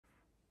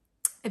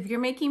If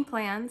you're making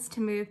plans to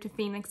move to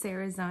Phoenix,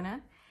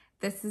 Arizona,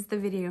 this is the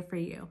video for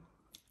you.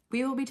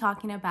 We will be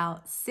talking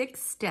about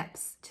 6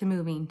 steps to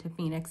moving to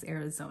Phoenix,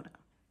 Arizona.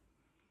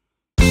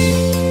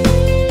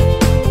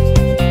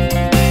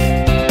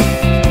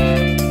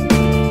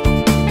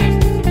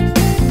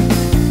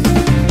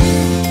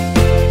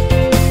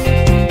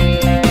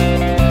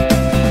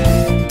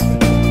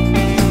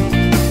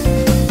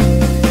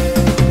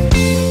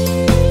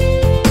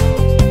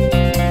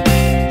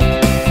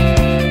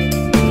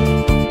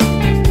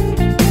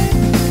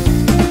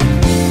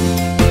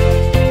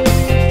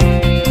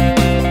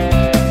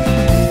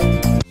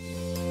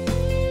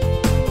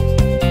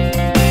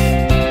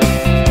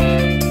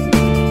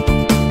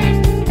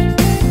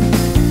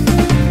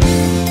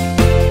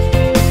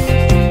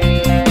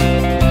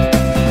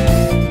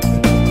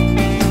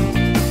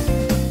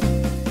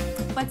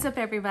 What's up,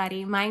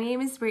 everybody? My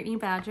name is Brittaney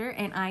Badger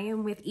and I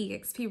am with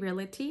eXp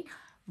Realty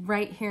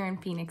right here in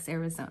Phoenix,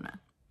 Arizona.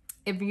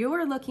 If you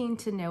are looking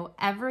to know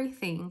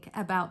everything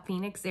about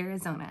Phoenix,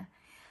 Arizona,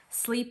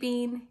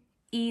 sleeping,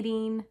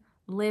 eating,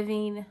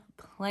 living,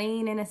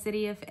 playing in the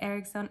city of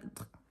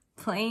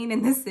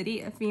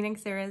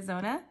Phoenix,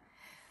 Arizona,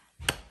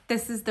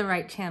 this is the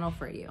right channel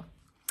for you.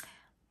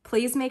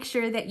 Please make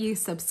sure that you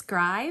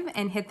subscribe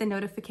and hit the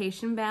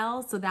notification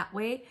bell so that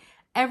way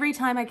every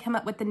time I come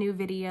up with a new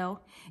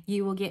video,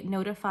 you will get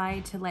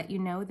notified to let you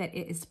know that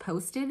it is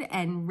posted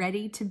and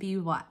ready to be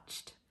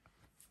watched.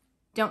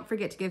 Don't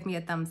forget to give me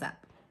a thumbs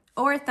up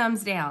or a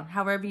thumbs down,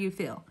 however you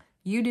feel.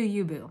 You do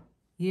you, boo.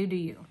 You do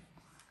you.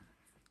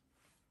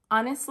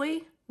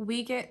 Honestly,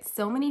 we get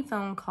so many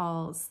phone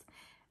calls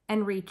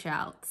and reach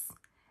outs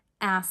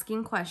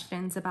asking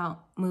questions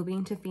about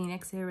moving to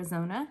Phoenix,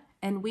 Arizona,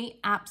 and we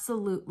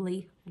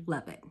absolutely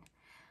love it.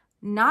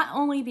 Not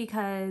only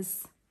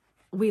because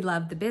we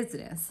love the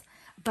business,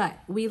 but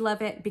we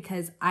love it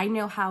because I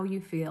know how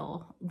you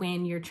feel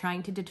when you're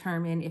trying to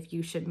determine if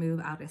you should move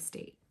out of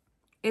state.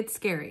 It's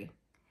scary.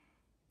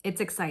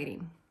 It's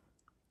exciting.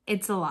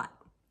 It's a lot.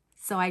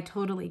 So I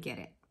totally get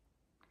it.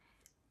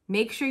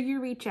 Make sure you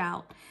reach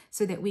out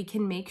so that we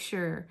can make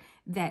sure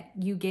that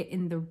you get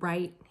in the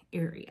right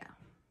area.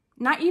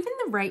 Not even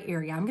the right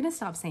area. I'm going to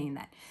stop saying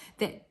that.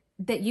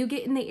 That you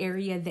get in the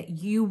area that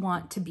you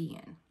want to be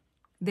in.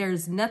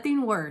 There's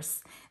nothing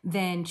worse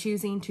than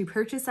choosing to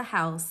purchase a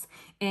house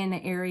in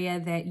an area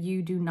that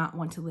you do not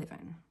want to live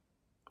in,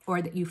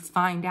 or that you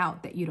find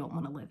out that you don't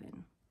want to live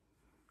in.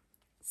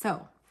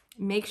 So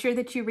make sure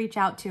that you reach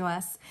out to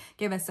us.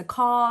 Give us a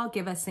call,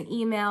 give us an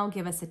email,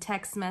 give us a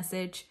text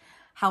message.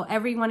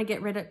 However you want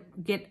to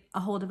get a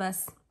hold of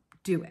us,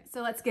 do it.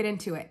 So let's get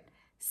into it.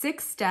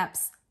 6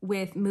 steps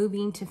with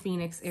moving to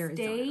Phoenix,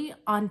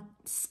 Arizona.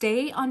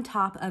 Stay on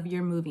top of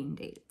your moving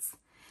dates.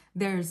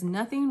 There's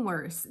nothing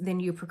worse than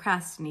you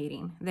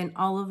procrastinating, then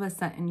all of a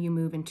sudden you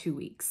move in 2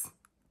 weeks.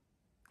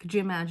 Could you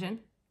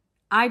imagine?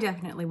 I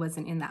definitely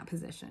wasn't in that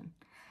position.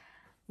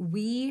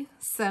 We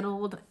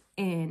settled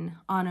in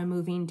on a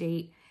moving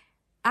date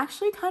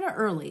actually kind of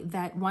early,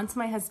 that once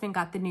my husband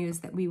got the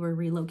news that we were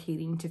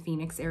relocating to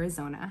Phoenix,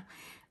 Arizona,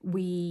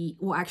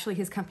 actually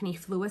his company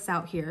flew us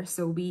out here.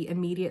 So we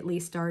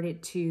immediately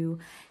started to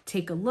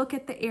take a look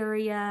at the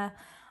area,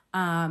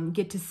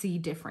 get to see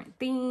different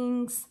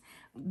things.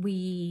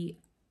 We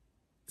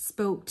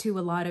spoke to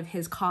a lot of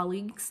his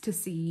colleagues to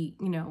see,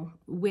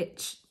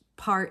 which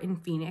part in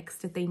Phoenix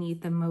that they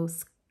need the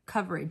most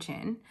coverage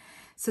in,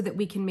 so that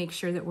we can make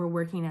sure that we're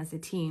working as a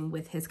team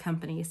with his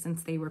company,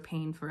 since they were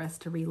paying for us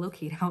to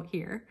relocate out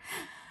here.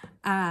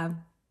 But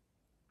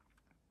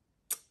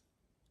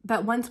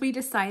once we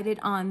decided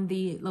on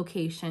the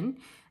location,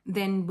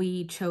 then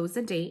we chose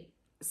a date.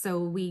 So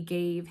we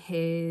gave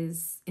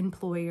his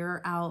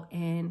employer out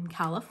in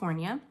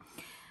California,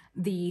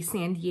 the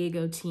San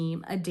Diego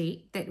team, a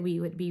date that we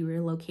would be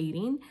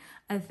relocating.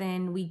 And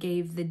then we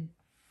gave the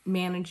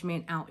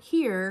management out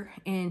here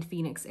in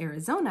Phoenix,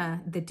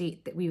 Arizona, the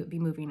date that we would be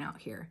moving out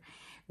here.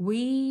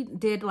 We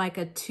did like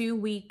a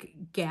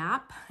 2-week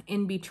gap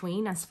in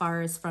between, as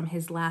far as from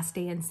his last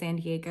day in San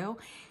Diego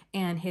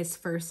and his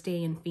first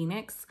day in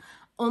Phoenix,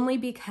 only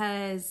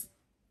because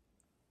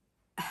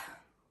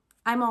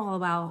I'm all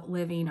about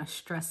living a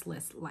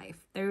stressless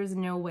life. There is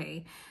no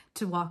way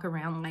to walk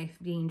around life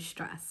being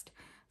stressed.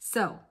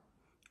 So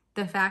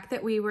the fact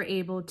that we were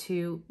able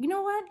to, you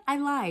know what? I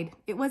lied.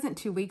 It wasn't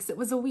 2 weeks. It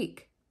was a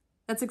week.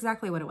 That's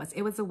exactly what it was.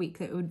 It was a week.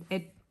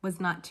 It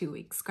was not 2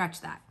 weeks. Scratch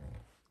that.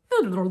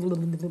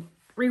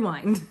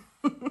 Rewind.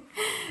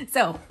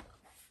 So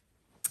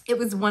it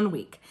was 1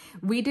 week.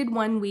 We did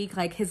 1 week,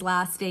 like his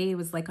last day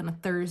was like on a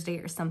Thursday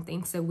or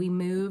something. So we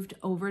moved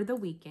over the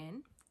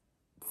weekend.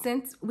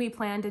 Since we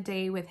planned a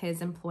day with his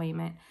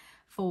employment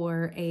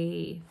for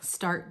a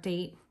start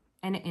date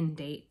and an end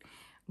date,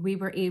 we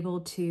were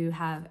able to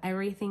have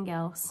everything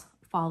else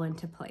fall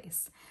into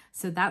place.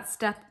 So that's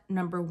step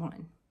number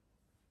 1.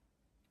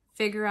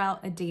 Figure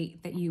out a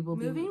date that you will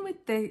be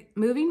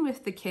moving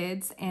with the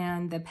kids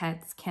and the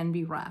pets can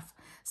be rough.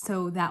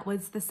 So that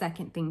was the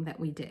second thing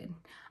that we did.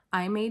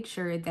 I made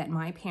sure that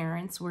my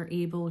parents were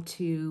able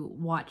to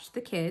watch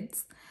the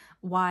kids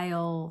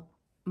while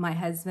my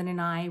husband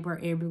and I were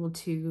able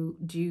to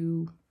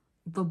do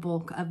the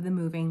bulk of the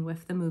moving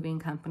with the moving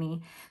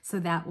company. So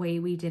that way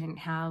we didn't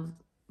have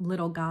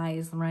little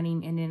guys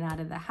running in and out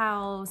of the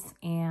house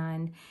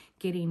and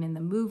getting in the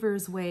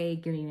mover's way,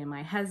 getting in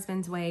my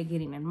husband's way,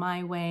 getting in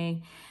my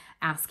way,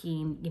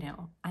 asking, you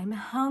know, I'm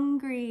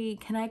hungry.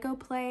 Can I go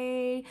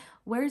play?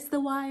 Where's the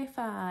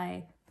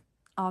Wi-Fi?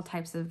 All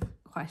types of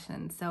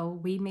questions. So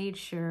we made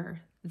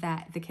sure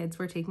that the kids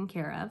were taken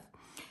care of.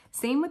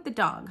 Same with the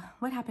dog.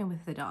 What happened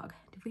with the dog?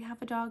 Did we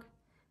have a dog?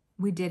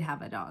 We did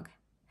have a dog.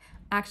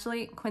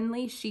 Actually,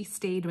 Quinley, she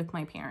stayed with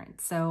my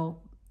parents. So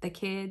the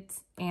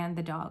kids and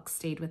the dog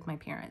stayed with my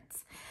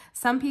parents.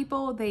 Some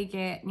people, they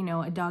get, you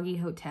know, a doggy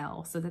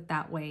hotel so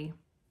that way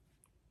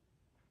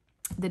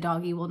the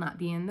doggy will not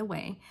be in the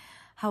way.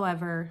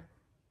 However,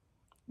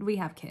 we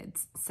have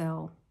kids,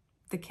 so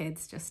the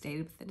kids just stayed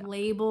with the dog.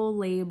 Label,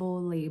 label,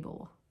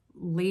 label.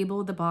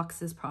 Label the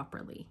boxes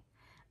properly.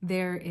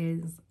 There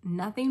is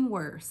nothing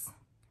worse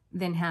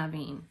than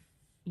having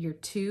your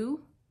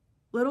 2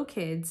 little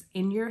kids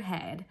in your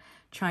head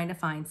trying to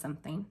find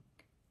something,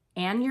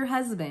 and your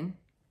husband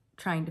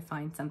trying to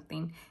find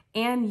something,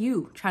 and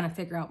you trying to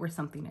figure out where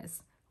something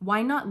is.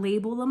 Why not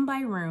label them by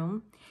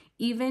room?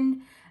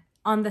 Even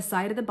on the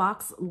side of the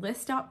box,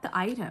 list out the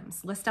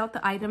items. List out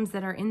the items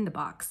that are in the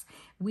box.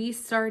 We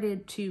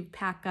started to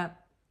pack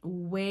up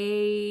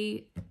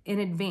way in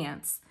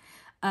advance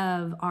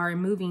of our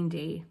moving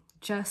day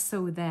just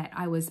so that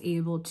I was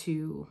able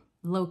to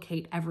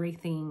locate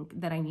everything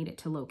that I needed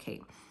to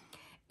locate.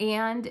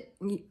 And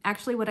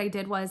actually what I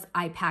did was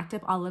I packed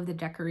up all of the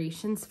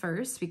decorations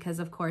first, because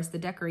of course the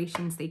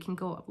decorations, they can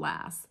go up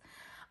last.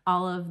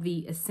 All of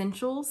the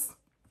essentials,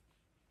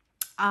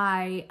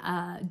 I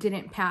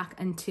didn't pack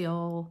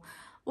until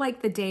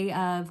like the day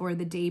of or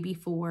the day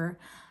before,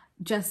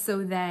 just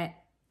so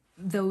that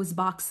those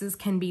boxes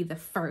can be the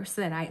first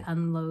that I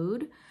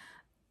unload,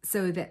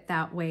 so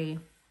that way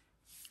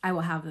I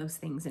will have those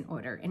things in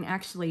order. And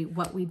actually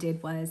what we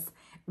did was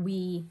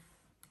we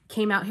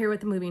came out here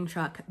with the moving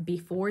truck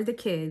before the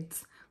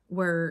kids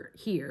were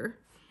here,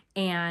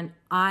 and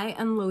I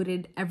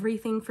unloaded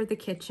everything for the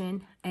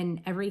kitchen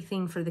and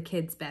everything for the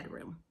kids'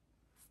 bedroom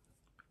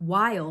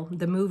while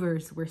the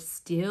movers were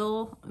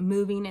still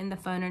moving in the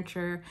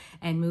furniture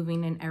and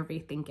moving in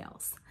everything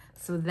else.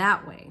 So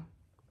that way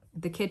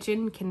the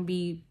kitchen can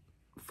be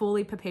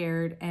fully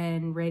prepared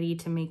and ready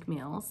to make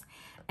meals,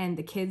 and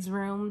the kids'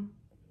 room,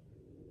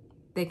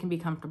 they can be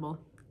comfortable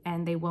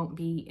and they won't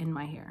be in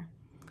my hair.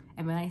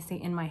 And when I say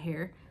in my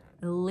hair,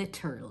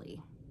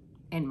 literally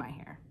in my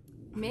hair.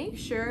 Make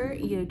sure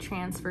you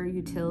transfer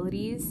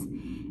utilities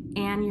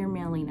and your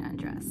mailing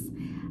address.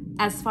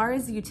 As far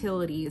as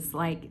utilities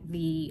like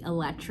the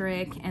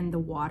electric and the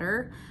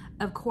water,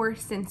 of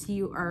course, since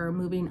you are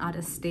moving out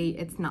of state,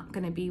 it's not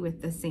going to be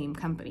with the same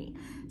company.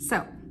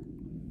 So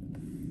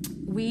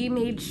we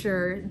made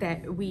sure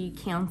that we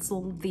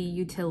canceled the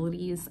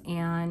utilities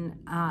and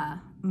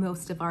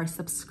most of our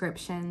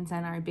subscriptions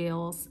and our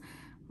bills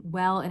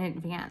well in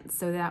advance,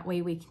 so that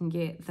way we can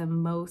get the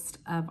most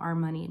of our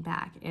money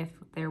back if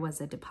there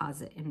was a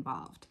deposit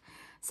involved.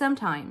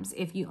 Sometimes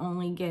if you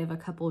only give a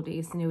couple of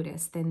days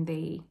notice, then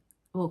they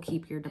will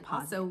keep your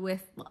deposit. So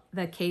with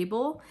the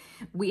cable,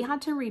 we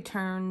had to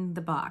return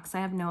the box.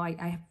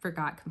 I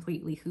forgot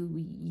completely who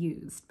we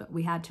used, but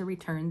we had to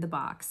return the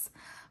box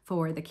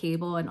for the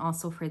cable and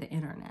also for the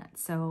internet.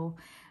 So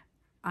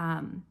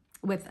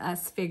with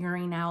us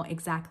figuring out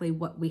exactly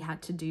what we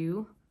had to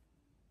do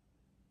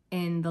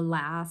in the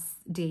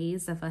last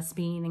days of us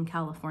being in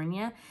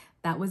California,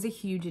 that was a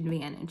huge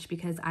advantage,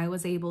 because I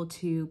was able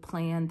to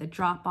plan the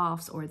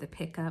drop-offs or the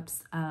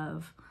pickups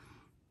of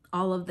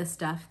all of the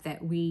stuff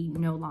that we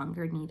no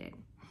longer needed.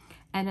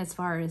 And as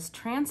far as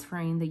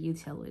transferring the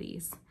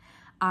utilities,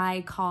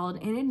 I called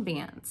in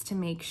advance to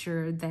make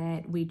sure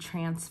that we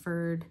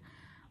transferred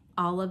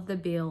all of the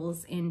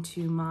bills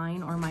into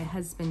mine or my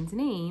husband's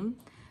name,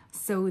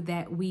 so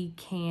that we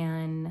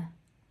can...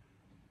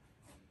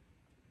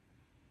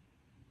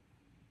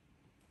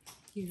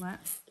 You what?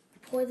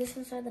 Pour this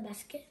inside the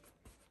basket.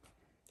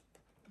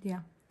 Yeah.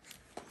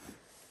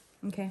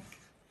 Okay.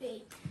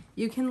 Wait.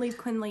 You can leave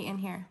Quinley in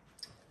here.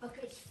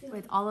 Okay.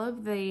 With all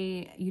of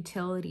the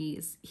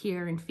utilities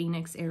here in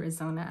Phoenix,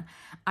 Arizona,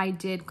 I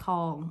did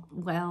call,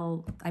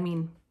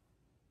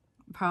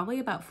 probably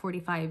about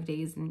 45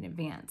 days in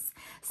advance.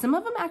 Some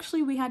of them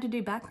actually we had to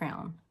do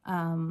background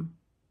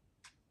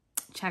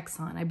checks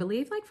on. I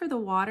believe like for the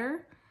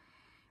water,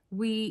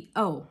 you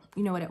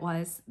know what it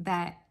was?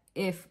 That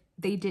if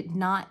they did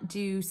not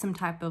do some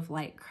type of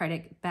like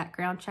credit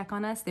background check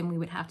on us, then we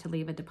would have to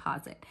leave a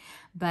deposit.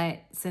 But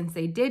since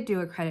they did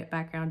do a credit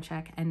background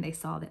check and they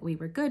saw that we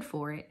were good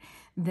for it,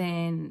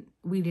 then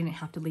we didn't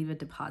have to leave a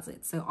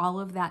deposit. So all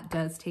of that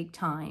does take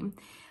time.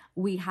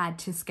 We had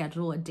to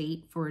schedule a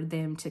date for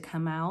them to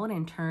come out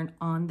and turn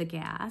on the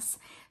gas.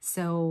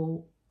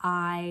 So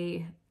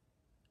I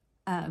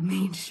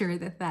made sure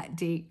that that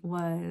date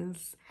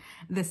was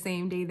the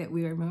same day that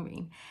we were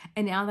moving.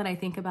 And now that I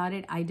think about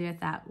it, I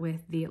did that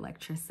with the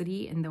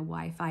electricity and the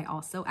Wi-Fi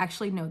also.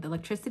 Actually, no, the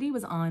electricity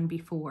was on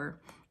before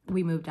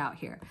we moved out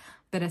here.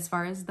 But as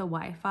far as the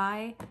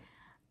Wi-Fi,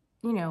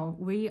 you know,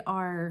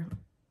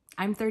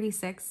 I'm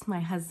 36, my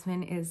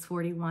husband is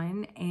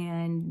 41,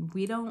 and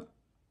we don't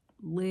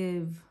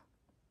live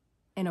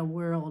in a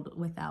world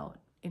without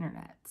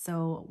internet.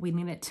 So we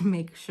needed to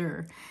make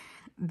sure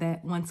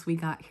that once we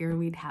got here,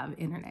 we'd have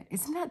internet.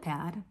 Isn't that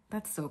bad?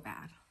 That's so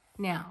bad.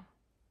 Now,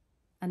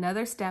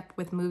 another step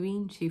with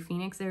moving to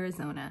Phoenix,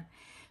 Arizona,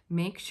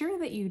 make sure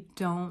that you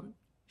don't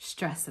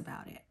stress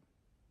about it.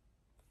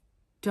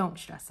 Don't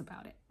stress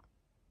about it.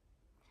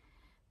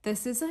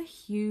 This is a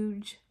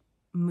huge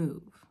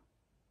move.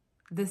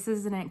 This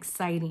is an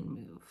exciting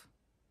move.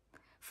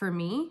 For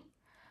me,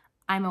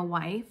 I'm a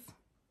wife,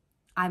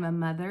 I'm a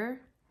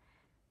mother,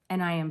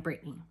 and I am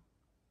Brittaney.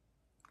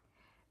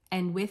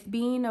 And with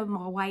being a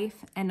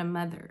wife and a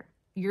mother,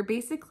 you're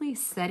basically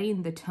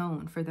setting the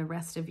tone for the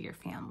rest of your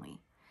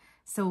family.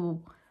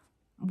 So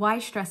why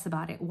stress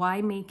about it?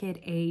 Why make it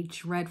a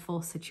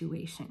dreadful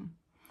situation?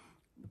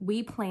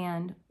 We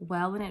planned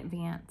well in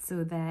advance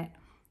so that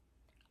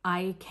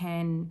I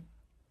can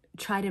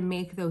try to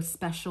make those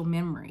special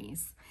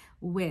memories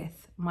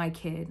with my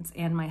kids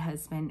and my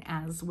husband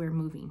as we're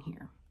moving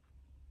here.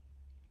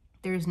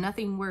 There's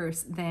nothing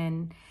worse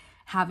than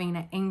having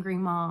an angry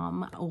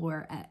mom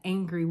or an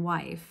angry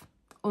wife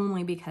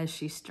only because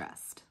she's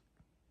stressed.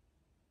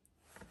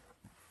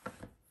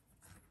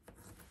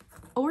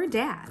 Or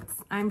dads.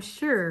 I'm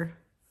sure,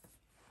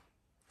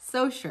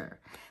 so sure,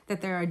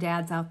 that there are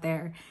dads out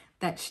there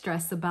that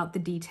stress about the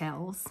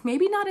details.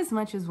 Maybe not as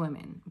much as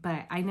women,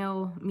 but I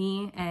know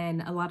me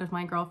and a lot of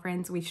my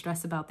girlfriends, we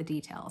stress about the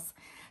details.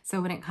 So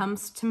when it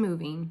comes to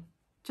moving,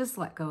 just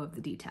let go of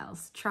the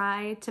details.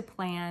 Try to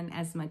plan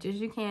as much as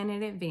you can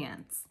in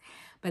advance.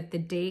 But the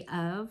day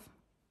of,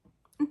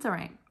 it's all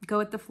right. Go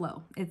with the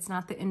flow. It's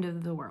not the end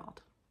of the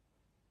world.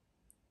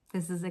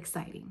 This is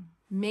exciting.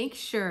 Make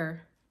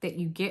sure that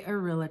you get a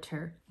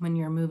realtor when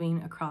you're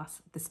moving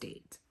across the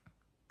state.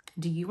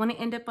 Do you want to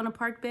end up on a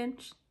park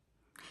bench?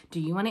 Do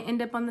you want to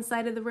end up on the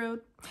side of the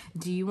road?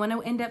 Do you want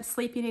to end up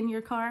sleeping in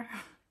your car?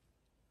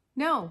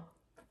 No.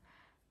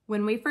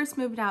 When we first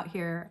moved out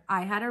here,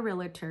 I had a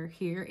realtor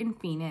here in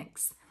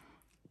Phoenix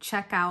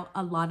check out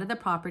a lot of the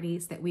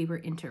properties that we were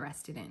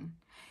interested in.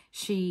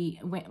 She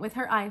went with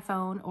her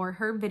iPhone or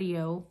her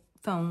video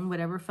phone,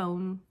 whatever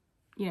phone,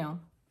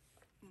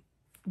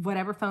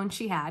 whatever phone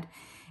she had,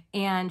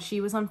 and she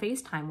was on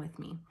FaceTime with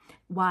me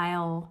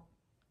while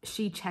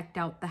she checked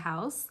out the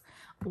house,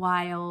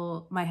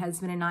 while my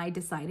husband and I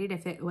decided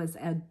if it was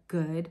a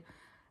good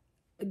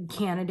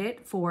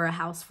candidate for a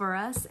house for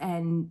us.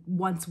 And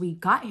once we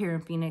got here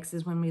in Phoenix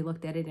is when we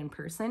looked at it in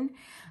person.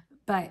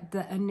 But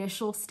the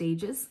initial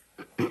stages,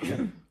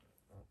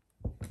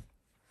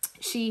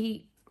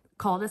 she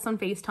called us on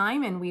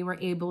FaceTime and we were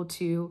able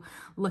to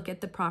look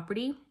at the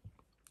property,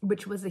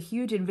 which was a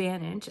huge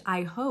advantage.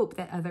 I hope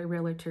that other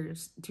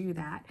realtors do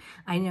that.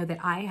 I know that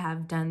I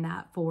have done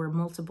that for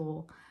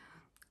multiple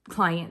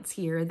clients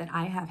here that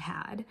I have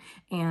had,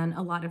 and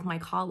a lot of my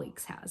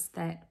colleagues has.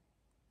 That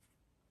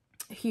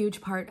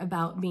huge part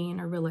about being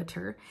a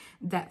realtor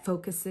that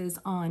focuses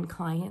on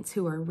clients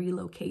who are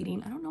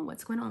relocating. I don't know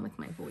what's going on with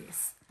my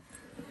voice.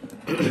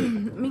 Let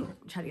me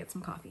try to get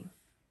some coffee.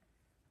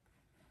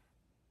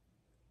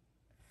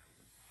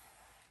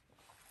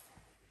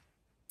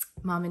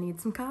 Mama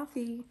needs some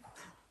coffee.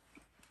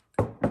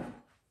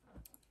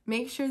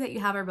 Make sure that you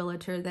have a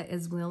realtor that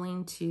is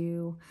willing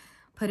to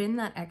put in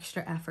that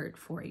extra effort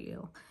for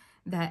you,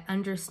 that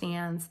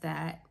understands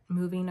that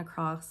moving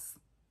across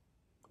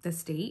the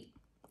state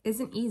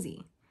isn't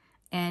easy,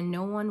 and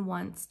no one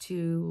wants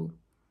to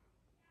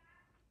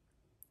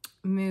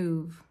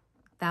move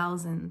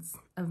thousands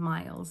of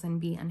miles and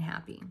be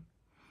unhappy.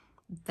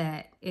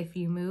 That if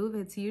you move,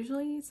 it's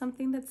usually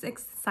something that's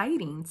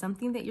exciting,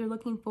 something that you're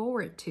looking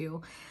forward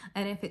to.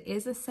 And if it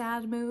is a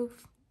sad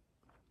move,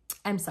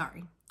 I'm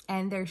sorry.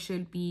 And there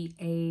should be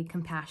a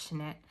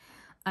compassionate,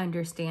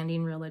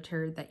 understanding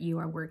realtor that you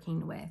are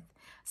working with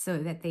so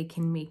that they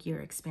can make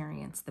your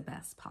experience the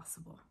best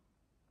possible.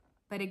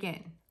 But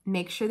again,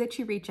 make sure that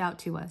you reach out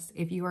to us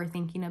if you are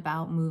thinking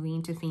about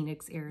moving to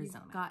Phoenix,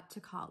 Arizona. You've got to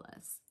call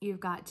us. You've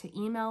got to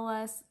email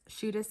us,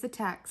 shoot us a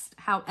text,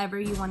 however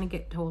you want to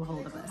get a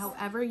hold of us.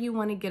 However you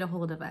want to get a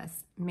hold of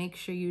us, make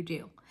sure you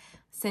do.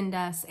 Send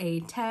us a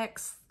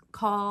text,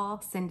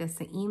 call, send us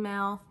an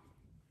email.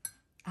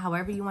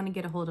 However you want to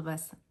get a hold of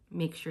us,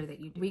 make sure that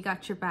you do. We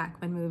got your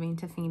back when moving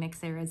to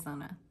Phoenix,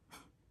 Arizona.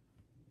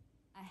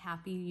 A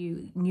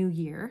happy new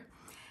year.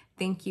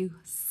 Thank you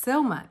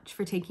so much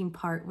for taking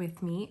part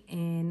with me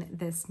in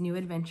this new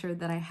adventure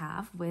that I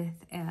have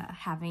with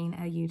having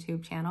a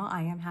YouTube channel.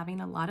 I am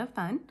having a lot of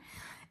fun,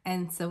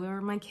 and so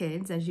are my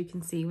kids, as you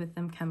can see with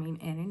them coming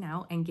in and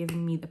out and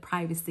giving me the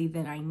privacy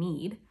that I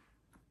need.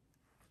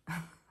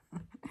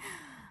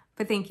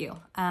 But thank you.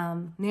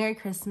 Merry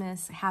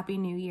Christmas, Happy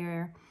New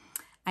Year.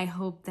 I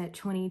hope that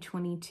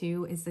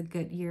 2022 is a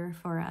good year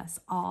for us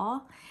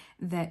all,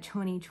 that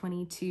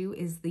 2022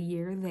 is the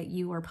year that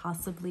you are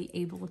possibly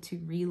able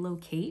to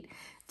relocate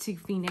to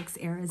Phoenix,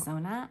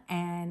 Arizona,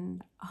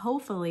 and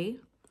hopefully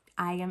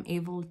I am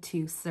able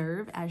to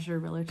serve as your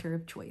realtor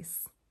of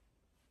choice.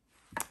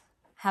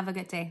 Have a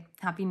good day.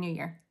 Happy New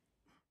Year.